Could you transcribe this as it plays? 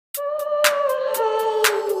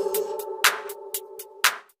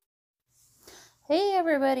Hey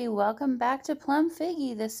everybody, welcome back to Plum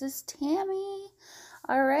Figgy. This is Tammy.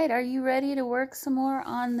 All right, are you ready to work some more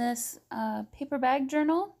on this paper bag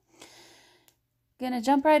journal? Gonna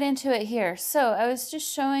jump right into it here. So I was just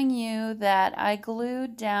showing you that I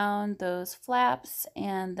glued down those flaps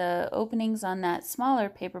and the openings on that smaller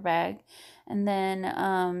paper bag, and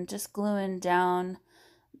then just gluing down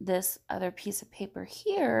this other piece of paper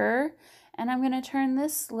here. And I'm gonna turn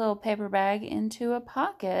this little paper bag into a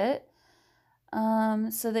pocket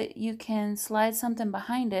so that you can slide something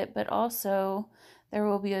behind it, but also there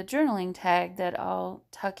will be a journaling tag that I'll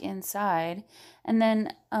tuck inside. And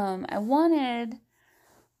then I wanted,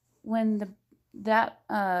 when that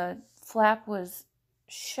flap was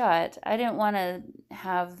shut, I didn't want to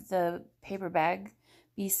have the paper bag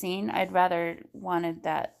be seen. I'd rather wanted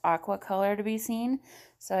that aqua color to be seen.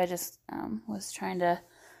 So I just was trying to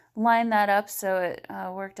line that up so it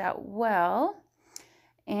worked out well.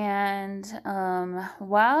 And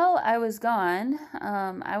while I was gone,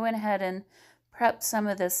 I went ahead and prepped some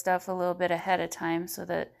of this stuff a little bit ahead of time so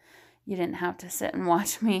that you didn't have to sit and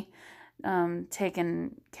watch me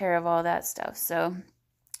taking care of all that stuff. So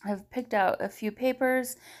I've picked out a few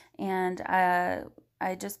papers, and I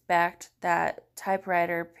just backed that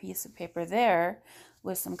typewriter piece of paper there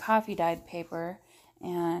with some coffee dyed paper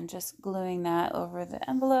and just gluing that over the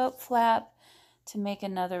envelope flap to make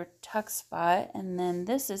another tuck spot. And then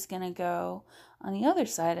this is going to go on the other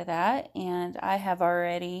side of that, and I have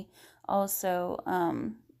already also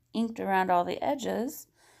inked around all the edges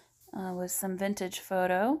with some vintage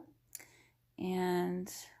photo,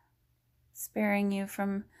 and sparing you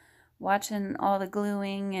from watching all the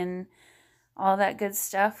gluing and all that good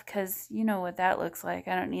stuff, because you know what that looks like.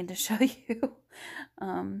 I don't need to show you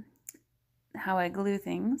how I glue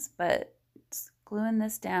things, but just gluing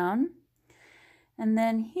this down. And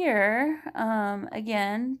then here,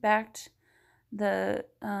 again, backed the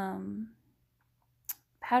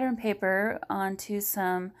pattern paper onto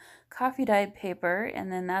some coffee dyed paper,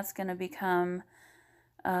 and then that's going to become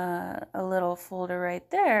a little folder right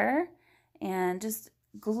there, and just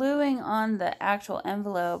gluing on the actual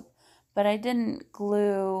envelope, but I didn't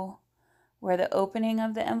glue where the opening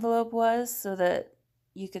of the envelope was so that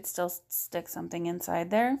you could still stick something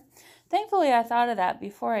inside there. Thankfully, I thought of that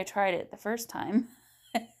before I tried it the first time.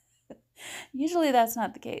 Usually that's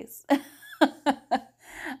not the case.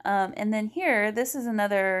 And then here, this is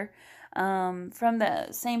another from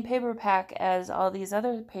the same paper pack as all these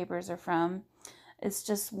other papers are from. It's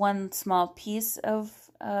just one small piece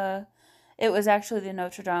of, it was actually the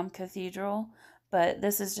Notre Dame Cathedral, but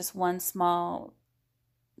this is just one small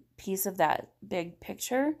piece of that big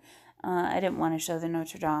picture. I didn't want to show the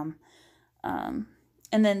Notre Dame.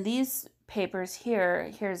 And then these papers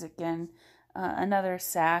here, here's again another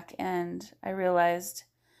sack, and I realized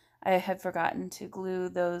I had forgotten to glue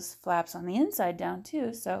those flaps on the inside down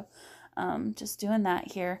too, so just doing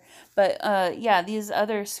that here. But yeah, these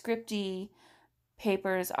other scripty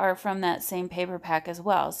papers are from that same paper pack as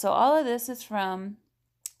well. So all of this is from,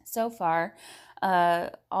 so far,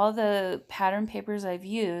 all the pattern papers I've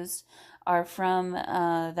used are from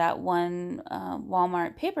that one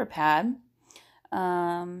Walmart paper pad,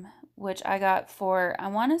 which I got for, I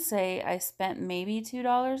want to say I spent maybe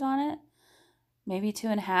 $2 on it, maybe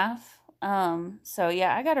 $2.50. So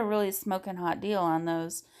yeah, I got a really smoking hot deal on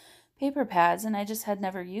those paper pads, and I just had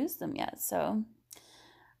never used them yet. So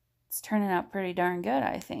it's turning out pretty darn good,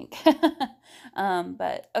 I think.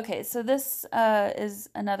 But okay, so this is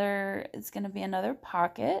another, it's going to be another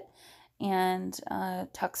pocket and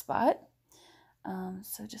tuck spot.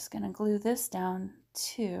 So just going to glue this down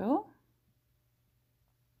too.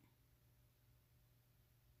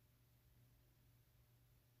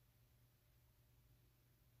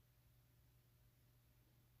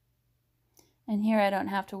 And here I don't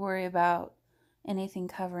have to worry about anything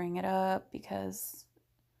covering it up because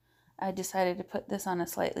I decided to put this on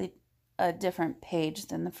a different page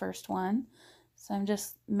than the first one. So I'm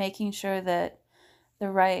just making sure that the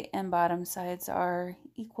right and bottom sides are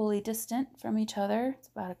equally distant from each other. It's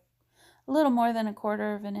about a little more than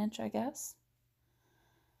 1/4 of an inch, I guess.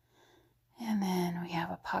 And then we have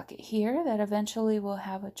a pocket here that eventually will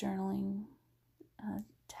have a journaling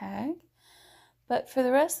tag. But for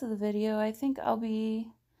the rest of the video, I think I'll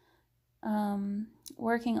be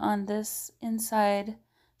working on this inside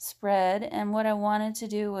spread, and what I wanted to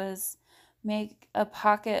do was make a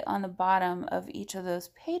pocket on the bottom of each of those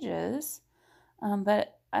pages,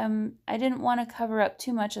 but I didn't want to cover up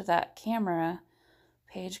too much of that camera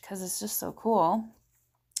page because it's just so cool.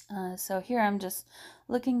 So here I'm just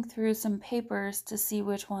looking through some papers to see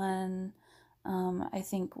which one I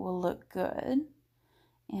think will look good.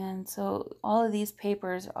 And so all of these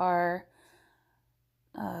papers are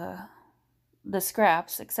the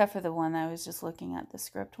scraps, except for the one I was just looking at, the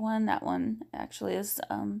script one. That one actually is,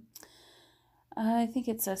 I think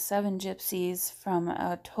it's a Seven Gypsies from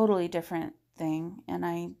a totally different thing. And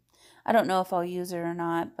I don't know if I'll use it or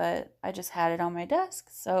not, but I just had it on my desk,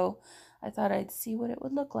 so I thought I'd see what it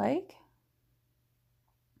would look like.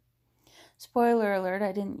 Spoiler alert,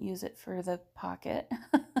 I didn't use it for the pocket.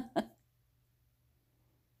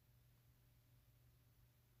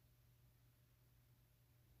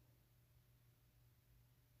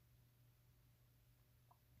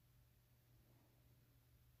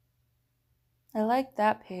 I liked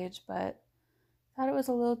that page, but thought it was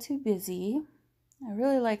a little too busy. I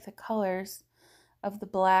really like the colors of the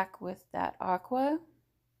black with that aqua.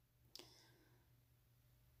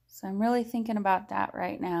 So I'm really thinking about that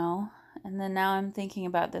right now. And then now I'm thinking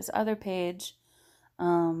about this other page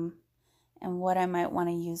and what I might want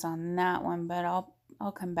to use on that one, but I'll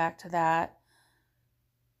come back to that.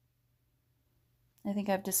 I think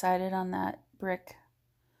I've decided on that brick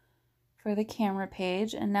for the camera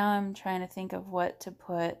page, and now I'm trying to think of what to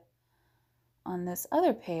put on this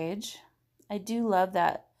other page. I do love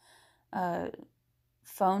that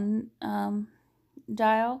phone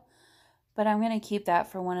dial, but I'm going to keep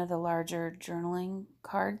that for one of the larger journaling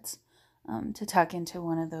cards to tuck into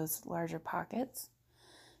one of those larger pockets.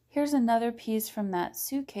 Here's another piece from that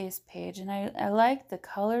suitcase page, and I like the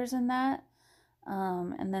colors in that,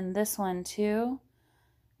 and then this one too.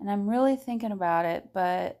 And I'm really thinking about it,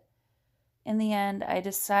 but in the end, I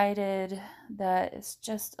decided that it's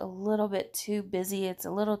just a little bit too busy. It's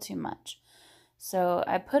a little too much. So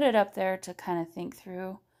I put it up there to kind of think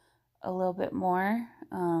through a little bit more.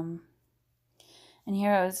 And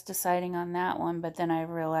here I was deciding on that one, but then I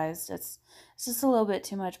realized it's just a little bit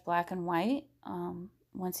too much black and white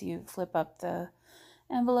once you flip up the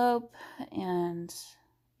envelope. And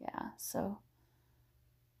yeah, so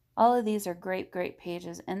all of these are great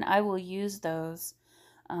pages, and I will use those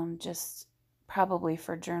just probably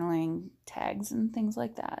for journaling tags and things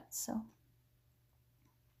like that. So,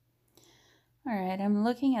 all right, I'm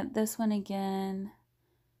looking at this one again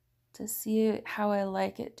to see how I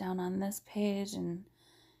like it down on this page, and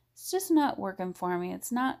it's just not working for me.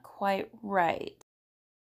 It's not quite right.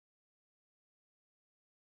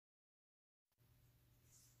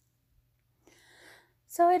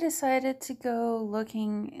 So I decided to go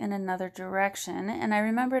looking in another direction, and I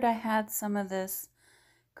remembered I had some of this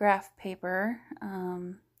graph paper. I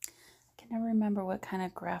can never remember what kind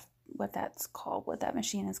of graph, what that's called, what that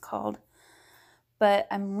machine is called. But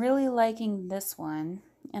I'm really liking this one,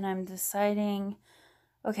 and I'm deciding,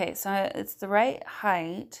 okay, so it's the right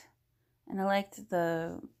height, and I liked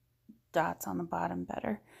the dots on the bottom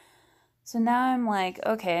better. So now I'm like,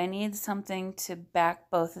 okay, I need something to back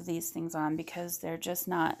both of these things on because they're just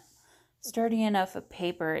not sturdy enough of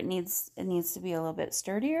paper. It needs to be a little bit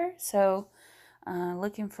sturdier. So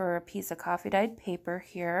looking for a piece of coffee dyed paper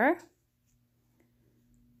here.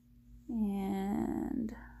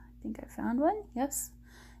 And I think I found one, yes.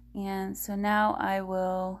 And so now I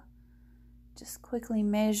will just quickly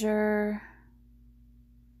measure.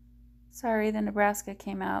 Sorry, the Nebraska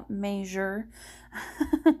came out. Measure.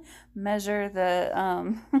 Measure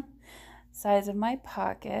the size of my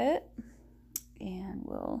pocket. And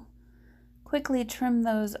we'll quickly trim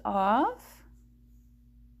those off.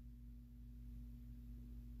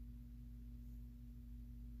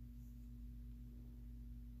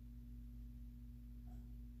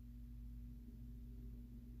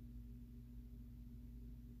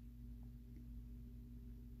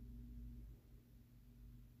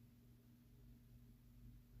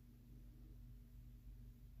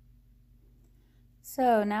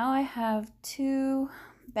 So now I have two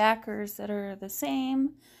backers that are the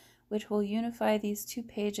same, which will unify these two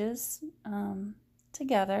pages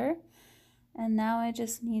together. And now I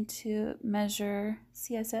just need to measure,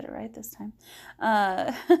 see, I said it right this time,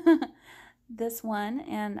 this one,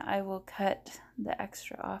 and I will cut the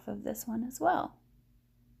extra off of this one as well.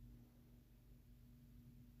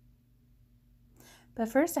 But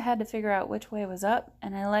first I had to figure out which way was up,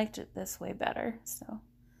 and I liked it this way better, so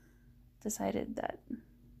decided that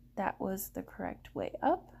that was the correct way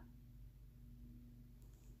up.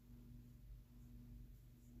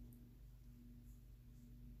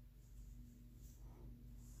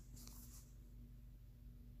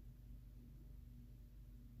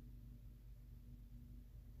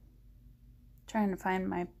 Trying to find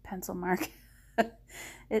my pencil mark.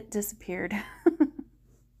 It disappeared.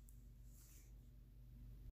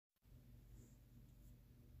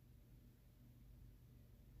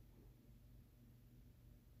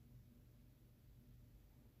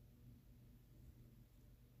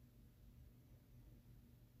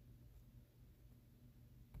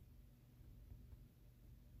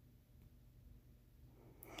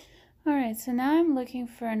 All right, so now I'm looking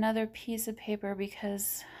for another piece of paper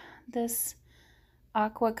because this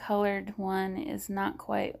aqua colored one is not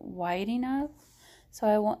quite wide enough.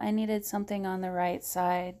 So I needed something on the right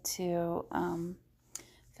side to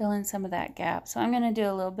fill in some of that gap. So I'm going to do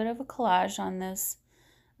a little bit of a collage on this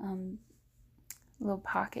little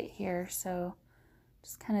pocket here. So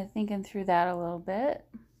just kind of thinking through that a little bit.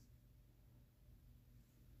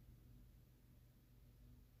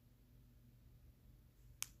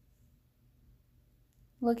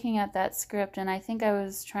 Looking at that script, and I think I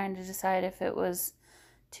was trying to decide if it was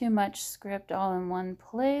too much script all in one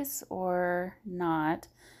place or not.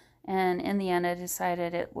 And in the end, I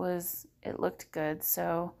decided it looked good.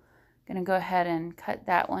 So I'm going to go ahead and cut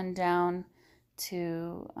that one down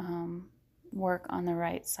to work on the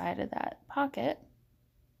right side of that pocket.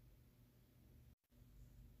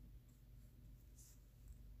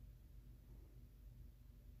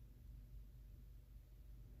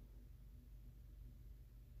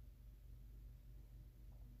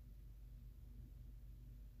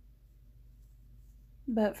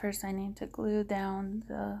 But first I need to glue down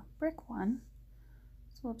the brick one.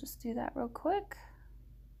 So we'll just do that real quick.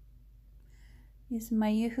 Using my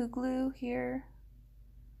Yoo-Hoo glue here.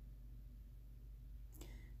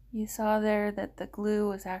 You saw there that the glue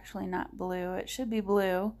was actually not blue. It should be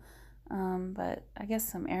blue, but I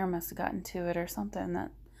guess some air must have gotten to it or something.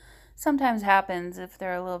 That sometimes happens if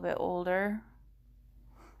they're a little bit older.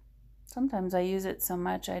 Sometimes I use it so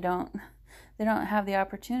much they don't have the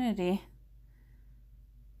opportunity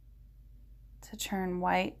to turn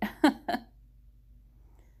white.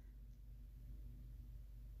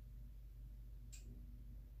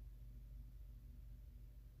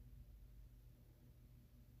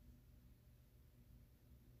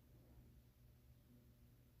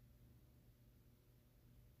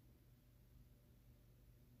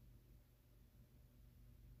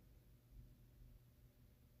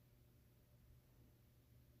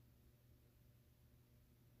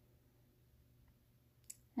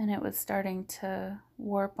 And it was starting to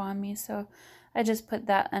warp on me, so I just put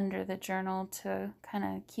that under the journal to kind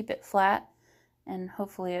of keep it flat, and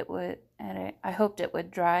hopefully it would, I hoped it would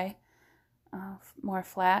dry more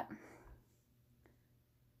flat.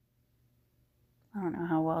 I don't know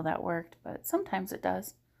how well that worked, but sometimes it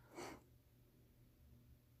does.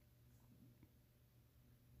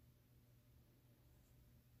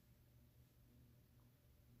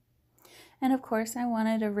 And of course I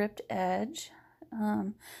wanted a ripped edge. I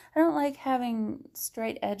don't like having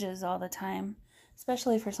straight edges all the time,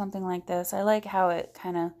 especially for something like this. I like how it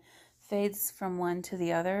kind of fades from one to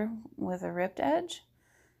the other with a ripped edge.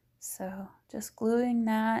 So just gluing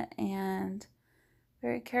that and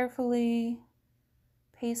very carefully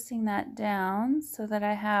pasting that down so that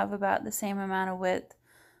I have about the same amount of width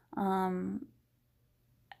around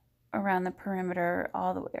the perimeter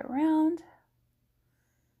all the way around.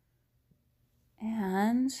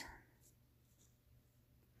 And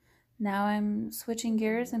now I'm switching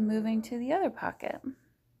gears and moving to the other pocket.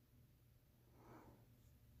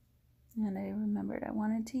 And I remembered I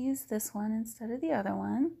wanted to use this one instead of the other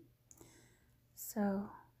one. So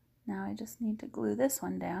now I just need to glue this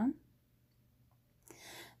one down.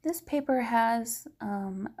 This paper has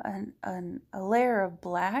a layer of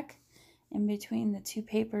black in between the two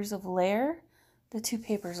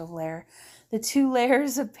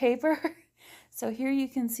layers of paper. So here you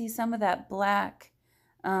can see some of that black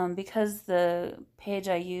because the page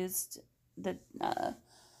I used, the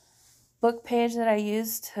book page that I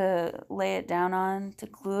used to lay it down on to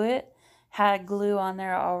glue it, had glue on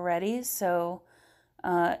there already. So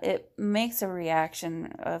it makes a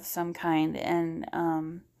reaction of some kind,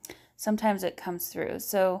 and sometimes it comes through.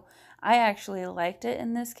 So I actually liked it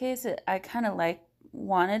in this case. I kind of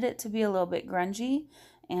wanted it to be a little bit grungy,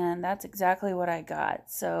 and that's exactly what I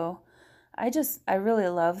got. So I really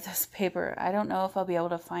love this paper. I don't know if I'll be able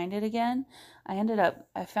to find it again. I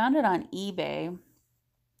found it on eBay.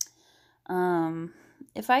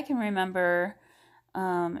 If I can remember,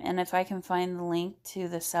 and if I can find the link to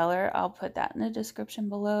the seller, I'll put that in the description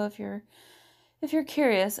below if you're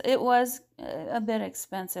curious. It was a bit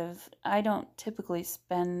expensive. I don't typically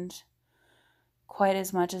spend quite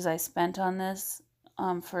as much as I spent on this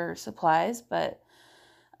for supplies, but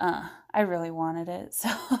I really wanted it, so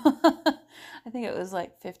I think it was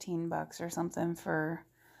like 15 bucks or something for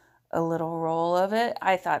a little roll of it.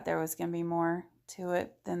 I thought there was going to be more to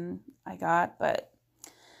it than I got, but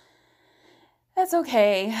that's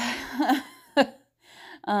okay.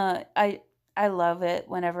 I love it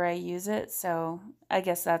whenever I use it, so I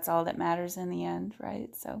guess that's all that matters in the end,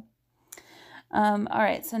 right? So all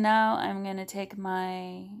right, so now I'm going to take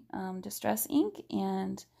my Distress ink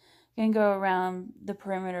and I'm going to go around the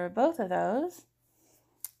perimeter of both of those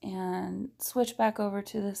and switch back over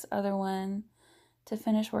to this other one to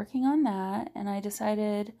finish working on that. And I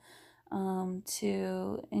decided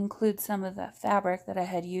to include some of the fabric that I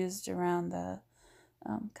had used around the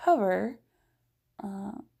cover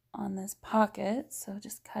on this pocket. So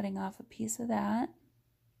just cutting off a piece of that.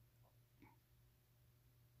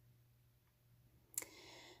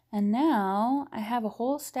 And now I have a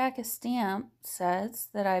whole stack of stamp sets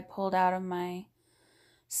that I pulled out of my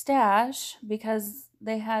stash because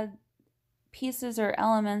they had pieces or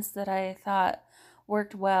elements that I thought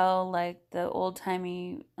worked well, like the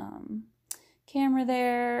old-timey camera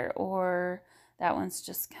there, or that one's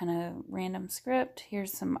just kind of random script.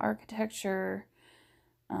 Here's some architecture,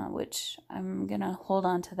 which I'm gonna hold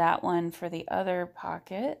on to that one for the other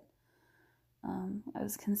pocket. I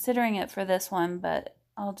was considering it for this one, but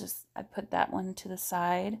I put that one to the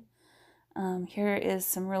side. Here is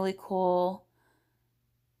some really cool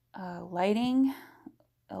lighting,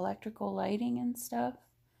 electrical lighting and stuff.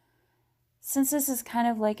 Since this is kind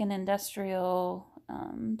of like an industrial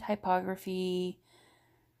typography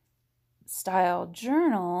style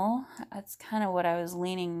journal, that's kind of what I was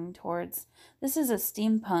leaning towards. This is a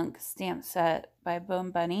steampunk stamp set by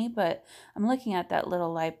Bone Bunny, but I'm looking at that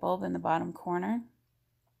little light bulb in the bottom corner.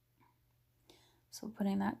 So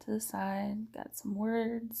putting that to the side, got some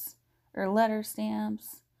words or letter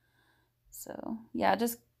stamps. So yeah,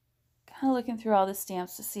 just kind of looking through all the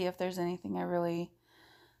stamps to see if there's anything I really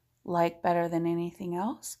like better than anything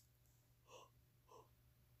else.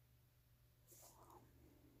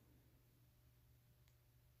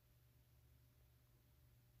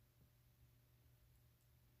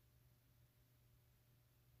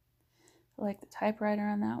 I like the typewriter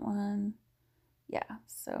on that one. Yeah,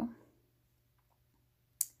 so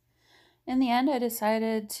in the end, I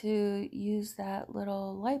decided to use that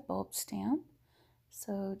little light bulb stamp.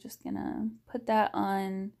 So just gonna put that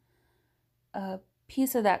on a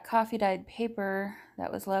piece of that coffee dyed paper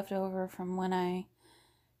that was left over from when I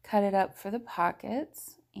cut it up for the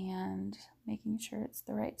pockets, and making sure it's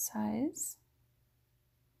the right size.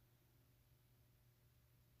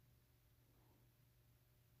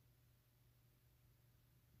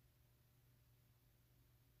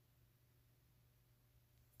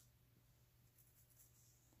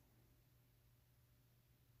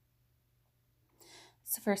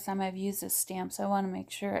 It's the first time I've used this stamp, so I want to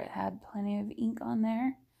make sure it had plenty of ink on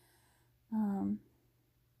there.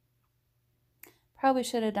 Probably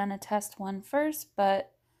should have done a test one first,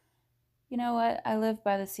 but you know what? I live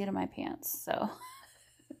by the seat of my pants, so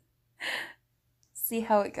see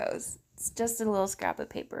how it goes. It's just a little scrap of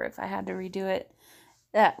paper. If I had to redo it,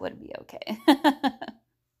 that would be okay.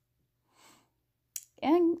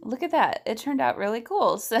 And look at that. It turned out really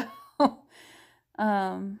cool. So,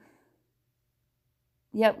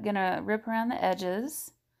 yep, gonna rip around the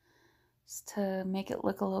edges just to make it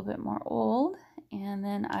look a little bit more old. And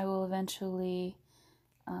then I will eventually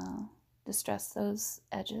distress those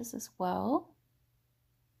edges as well.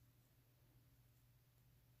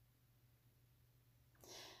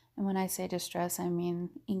 And when I say distress, I mean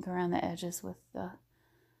ink around the edges with the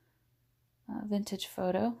vintage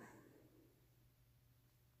photo.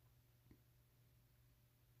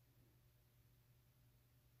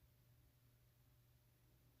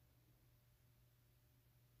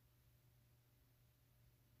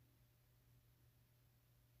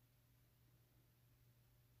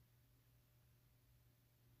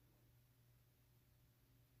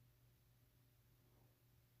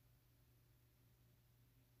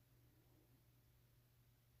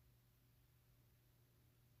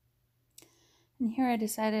 And here I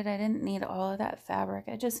decided I didn't need all of that fabric.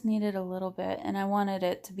 I just needed a little bit, and I wanted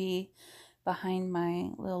it to be behind my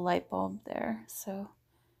little light bulb there. So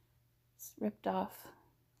just ripped off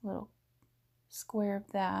a little square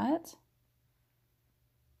of that.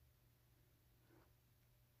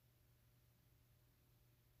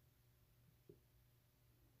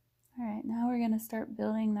 All right, now we're going to start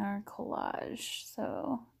building our collage.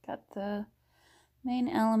 So got the main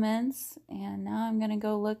elements, and now I'm going to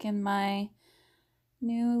go look in my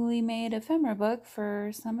newly made ephemera book for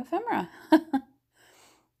some ephemera.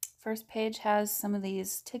 First page has some of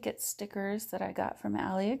these ticket stickers that I got from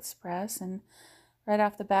AliExpress, and right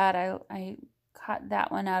off the bat I caught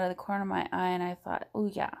that one out of the corner of my eye, and I thought, oh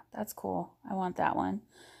yeah, that's cool, I want that one.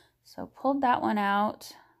 So pulled that one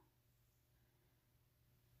out,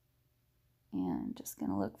 and just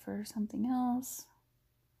gonna look for something else.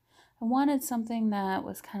 I wanted something that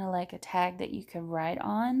was kind of like a tag that you could write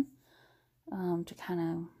on, to kind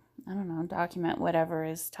of, I don't know, document whatever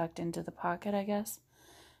is tucked into the pocket, I guess.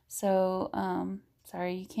 So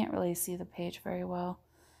Sorry, you can't really see the page very well.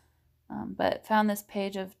 But found this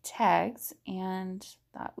page of tags and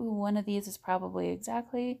thought, ooh, one of these is probably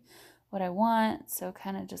exactly what I want. So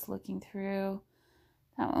kind of just looking through.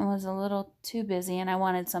 That one was a little too busy and I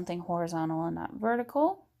wanted something horizontal and not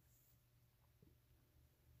vertical.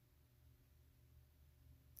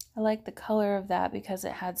 I like the color of that because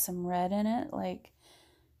it had some red in it, like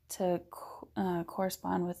to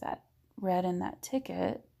correspond with that red in that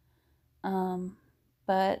ticket.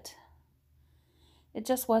 But it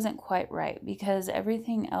just wasn't quite right because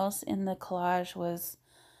everything else in the collage was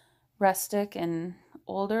rustic and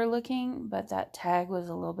older looking, but that tag was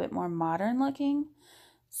a little bit more modern looking.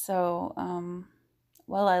 So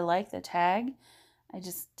while I like the tag, I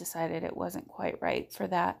just decided it wasn't quite right for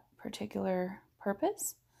that particular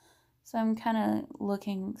purpose. So I'm kind of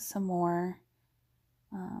looking some more.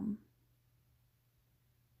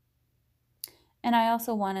 And I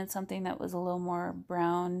also wanted something that was a little more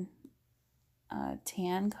brown,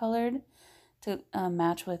 tan colored to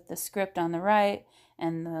match with the script on the right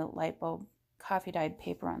and the light bulb coffee dyed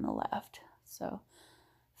paper on the left. So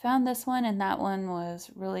found this one, and that one was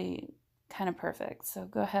really kind of perfect. So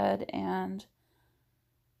go ahead and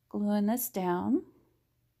gluing this down.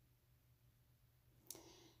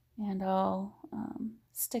 And I'll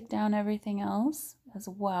stick down everything else as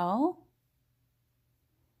well.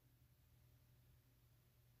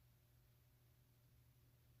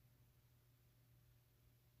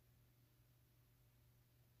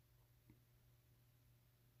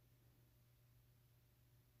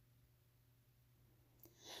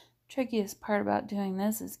 Trickiest part about doing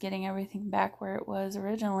this is getting everything back where it was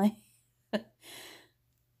originally.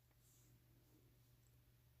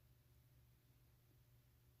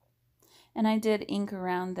 And I did ink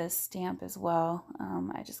around this stamp as well.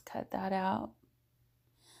 I just cut that out.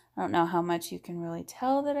 I don't know how much you can really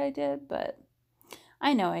tell that I did, but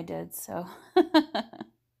I know I did, so.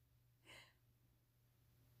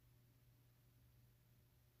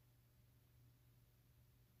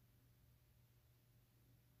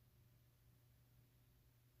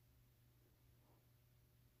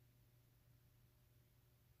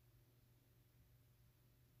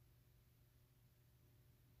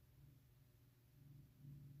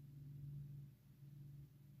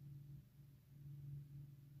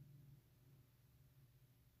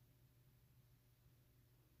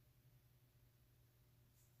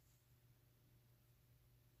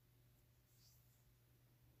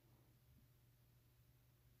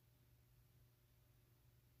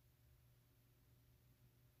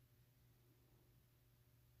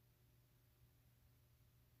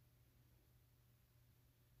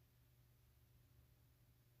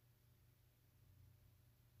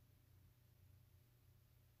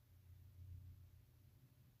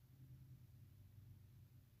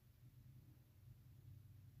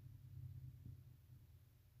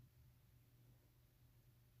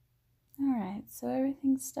 All right, so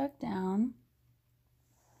everything's stuck down.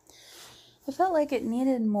 I felt like it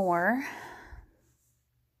needed more.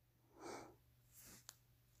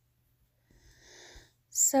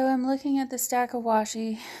 So I'm looking at the stack of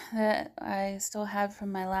washi that I still had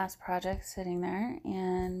from my last project sitting there,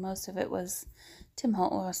 and most of it was Tim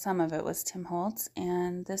Holtz, well, some of it was Tim Holtz,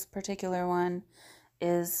 and this particular one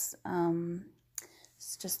is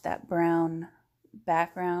it's just that brown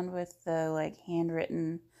background with the like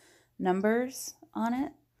handwritten numbers on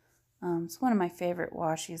it. It's one of my favorite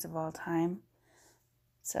washi's of all time,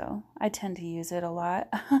 so I tend to use it a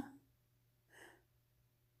lot.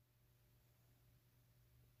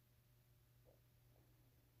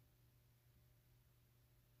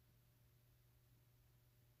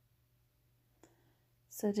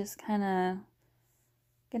 So just kind of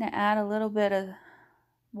gonna add a little bit of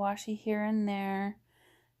washi here and there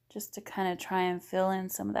just to kind of try and fill in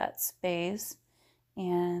some of that space,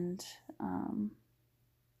 and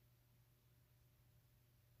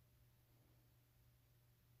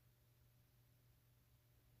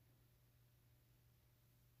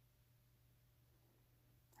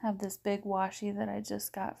have this big washi that I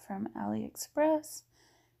just got from AliExpress,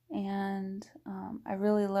 and I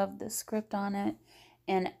really love the script on it,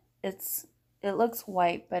 and it looks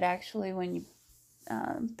white, but actually when you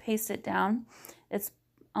paste it down, it's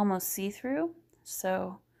almost see-through.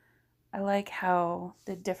 So I like how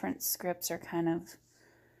the different scripts are kind of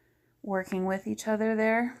working with each other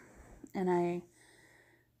there, and I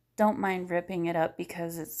don't mind ripping it up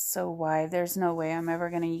because it's so wide. There's no way I'm ever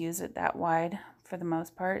going to use it that wide for the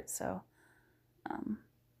most part, so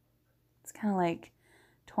it's kind of like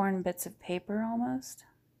torn bits of paper almost.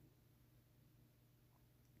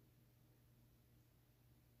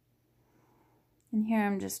 And here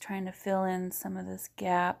I'm just trying to fill in some of this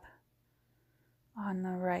gap on the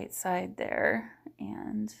right side there.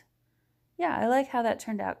 And yeah, I like how that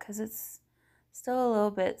turned out because it's still a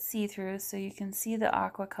little bit see-through, so you can see the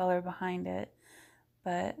aqua color behind it,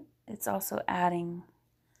 but it's also adding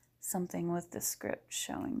something with the script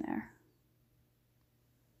showing there.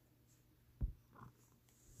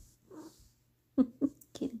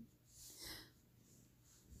 Kitty.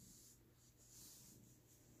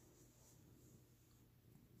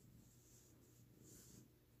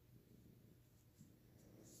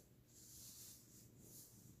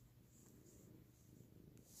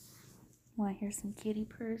 Want to hear some kitty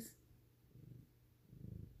purrs?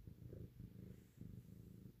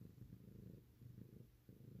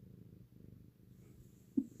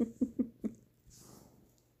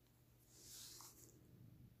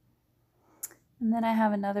 And then I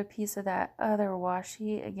have another piece of that other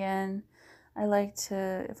washi. Again, I like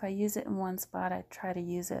to, if I use it in one spot, I try to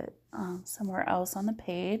use it somewhere else on the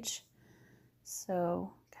page.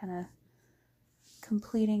 So kind of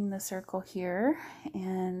completing the circle here.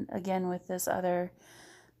 And again, with this other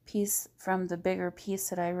piece from the bigger piece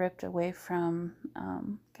that I ripped away from,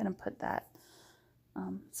 gonna put that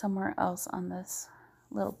somewhere else on this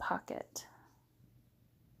little pocket.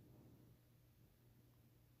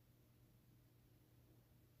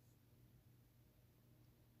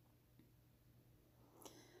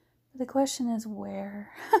 The question is where?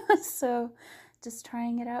 So just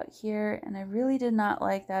trying it out here, and I really did not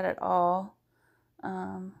like that at all.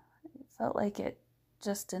 It felt like it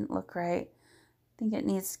just didn't look right. I think it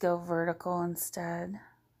needs to go vertical instead.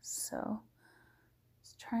 So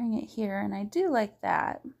just trying it here, and I do like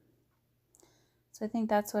that. So I think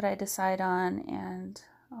that's what I decide on, and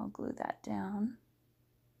I'll glue that down.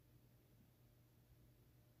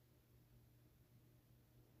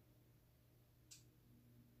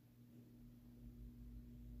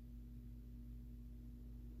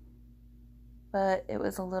 But it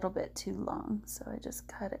was a little bit too long, so I just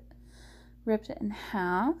cut it, ripped it in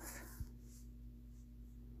half.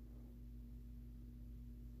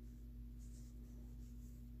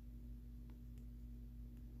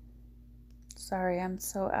 Sorry, I'm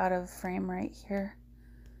so out of frame right here.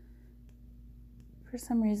 For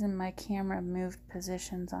some reason my camera moved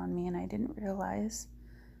positions on me and I didn't realize.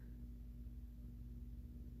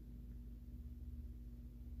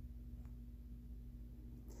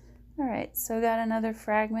 Alright, so got another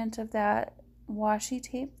fragment of that washi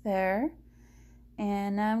tape there.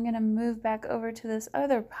 And now I'm going to move back over to this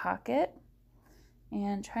other pocket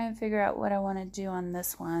and try and figure out what I want to do on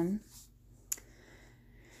this one.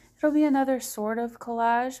 It'll be another sort of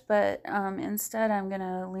collage, but instead I'm going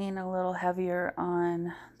to lean a little heavier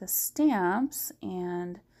on the stamps.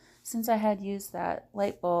 And since I had used that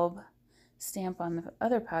light bulb stamp on the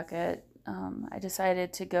other pocket, I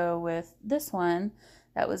decided to go with this one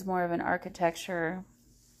that was more of an architecture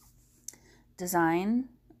design,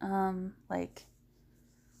 like,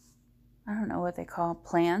 I don't know what they call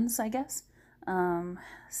plans, I guess.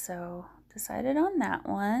 So decided on that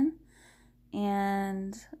one.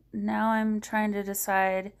 And now I'm trying to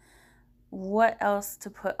decide what else to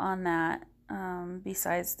put on that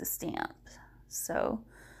besides the stamp. So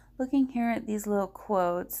looking here at these little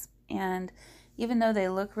quotes, and even though they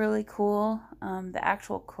look really cool, the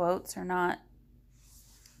actual quotes are not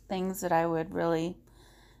things that I would really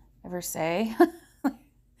ever say. They're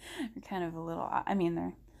kind of a little, I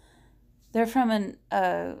mean, they're from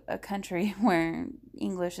a country where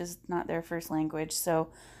English is not their first language,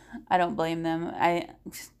 so I don't blame them.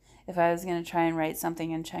 If I was going to try and write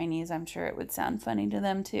something in Chinese, I'm sure it would sound funny to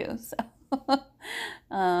them too. So,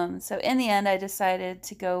 so in the end, I decided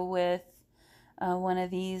to go with one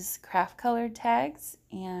of these craft colored tags,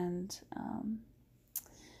 and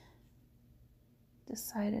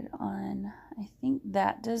decided on, I think,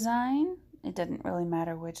 that design. It didn't really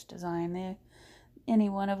matter which design. Any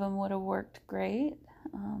one of them would have worked great,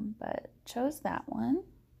 but chose that one.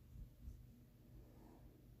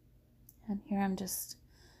 And here I'm just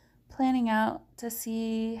planning out to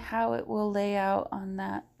see how it will lay out on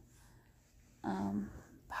that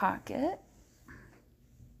pocket.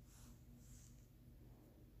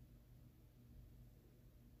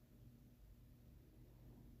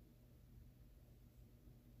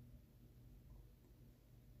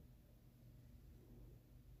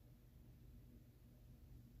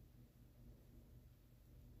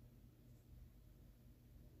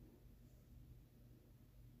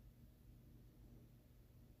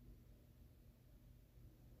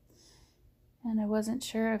 And I wasn't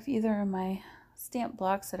sure if either of my stamp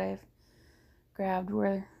blocks that I've grabbed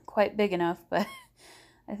were quite big enough, but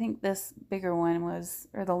I think this bigger one was,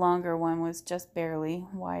 or the longer one was just barely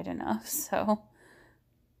wide enough, so.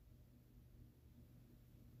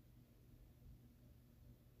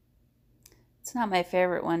 It's not my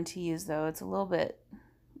favorite one to use though. It's a little bit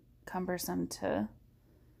cumbersome to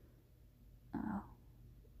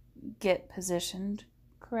get positioned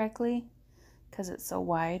correctly because it's so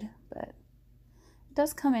wide, but it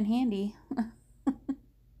does come in handy.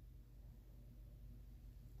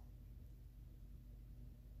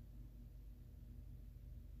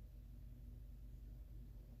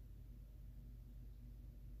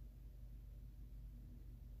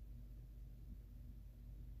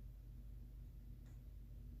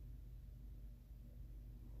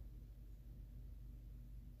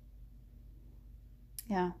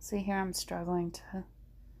 Yeah, see here I'm struggling to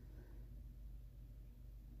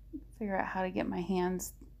figure out how to get my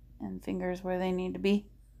hands and fingers where they need to be.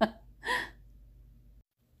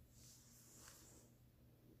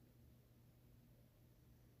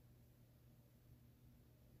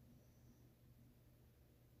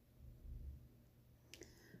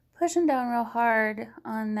 Pushing down real hard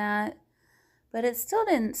on that, but it still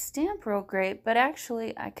didn't stamp real great, but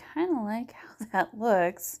actually I kind of like how that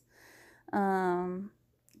looks.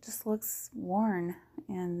 Just looks worn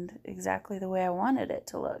and exactly the way I wanted it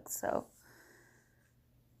to look, so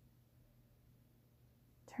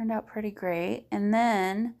turned out pretty great. And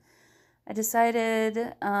then I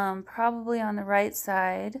decided probably on the right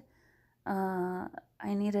side I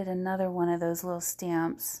needed another one of those little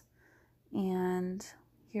stamps, and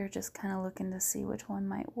here just kind of looking to see which one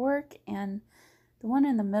might work, and the one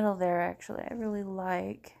in the middle there actually I really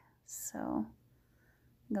like, so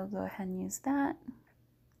I'll go ahead and use that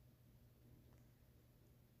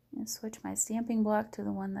and switch my stamping block to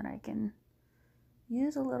the one that I can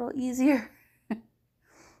use a little easier. And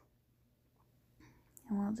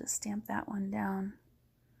we'll just stamp that one down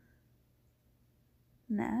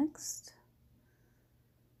next.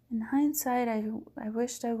 In hindsight, I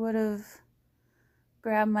wished I would have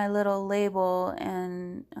grabbed my little label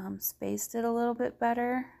and spaced it a little bit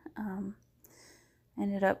better.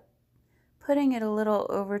 Ended up putting it a little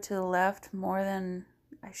over to the left more than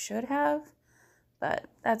I should have, but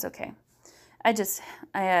that's okay. I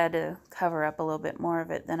had to cover up a little bit more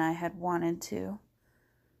of it than I had wanted to.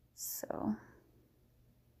 So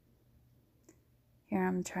here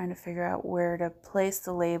I'm trying to figure out where to place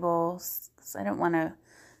the labels, because I don't want to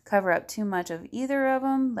cover up too much of either of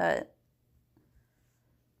them, but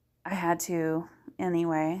I had to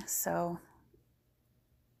anyway, so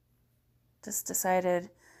just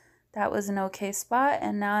decided that was an okay spot,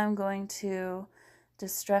 and now I'm going to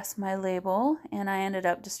distress my label, and I ended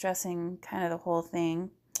up distressing kind of the whole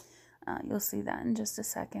thing. You'll see that in just a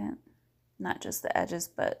second. Not just the edges,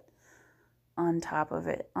 but on top of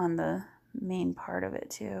it, on the main part of it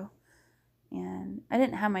too. And I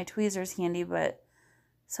didn't have my tweezers handy, but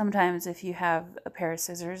sometimes if you have a pair of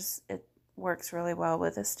scissors, it works really well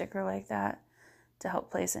with a sticker like that to help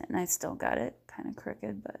place it, and I still got it kind of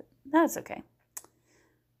crooked, but that's okay.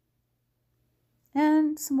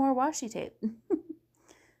 And some more washi tape.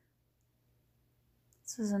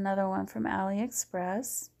 This is another one from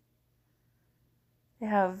AliExpress. They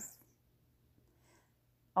have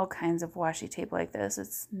all kinds of washi tape like this.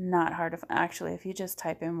 It's not hard to find. Actually, if you just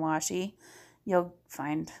type in washi, you'll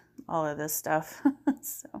find all of this stuff.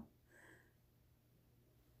 So.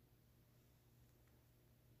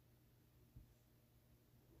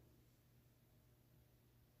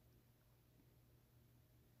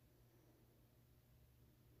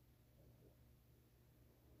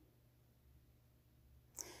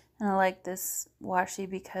 And I like this washi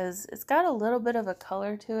because it's got a little bit of a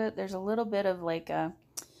color to it. There's a little bit of like a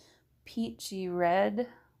peachy red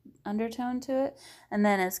undertone to it. And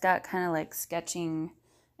then it's got kind of like sketching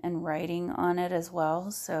and writing on it as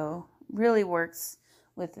well. So really works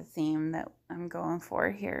with the theme that I'm going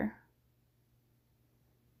for here.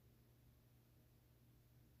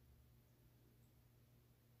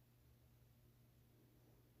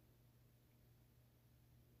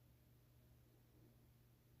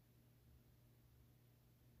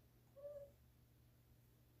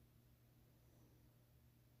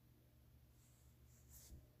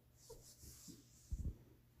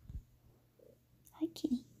 Hi,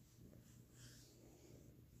 Kitty.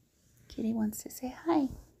 Kitty wants to say hi.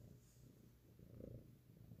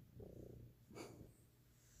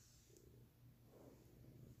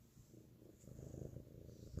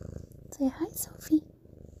 Say hi, Sophie.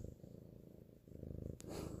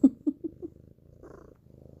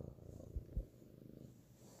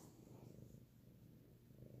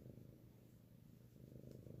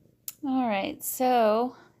 All right,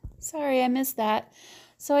 so sorry I missed that.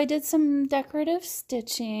 So I did some decorative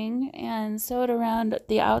stitching and sewed around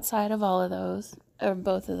the outside of all of those, or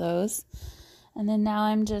both of those. And then now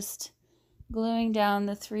I'm just gluing down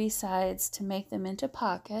the 3 sides to make them into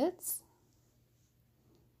pockets.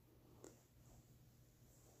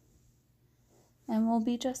 And we'll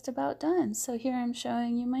be just about done. So here I'm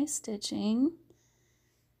showing you my stitching.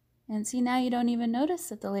 And see, now you don't even notice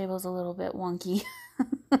that the label's a little bit wonky.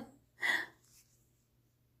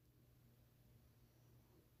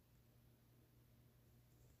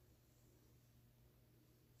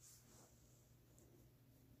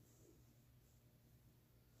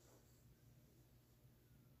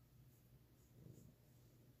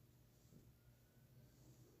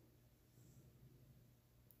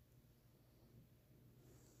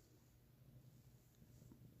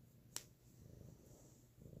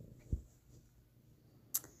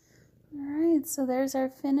 Alright, so there's our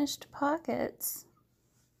finished pockets.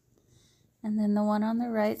 And then the one on the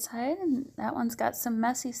right side, and that one's got some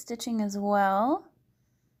messy stitching as well.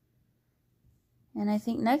 And I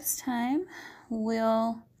think next time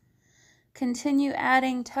we'll continue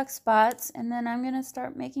adding tuck spots, and then I'm going to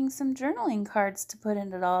start making some journaling cards to put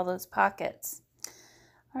into all those pockets.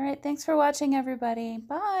 Alright, thanks for watching everybody.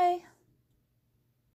 Bye!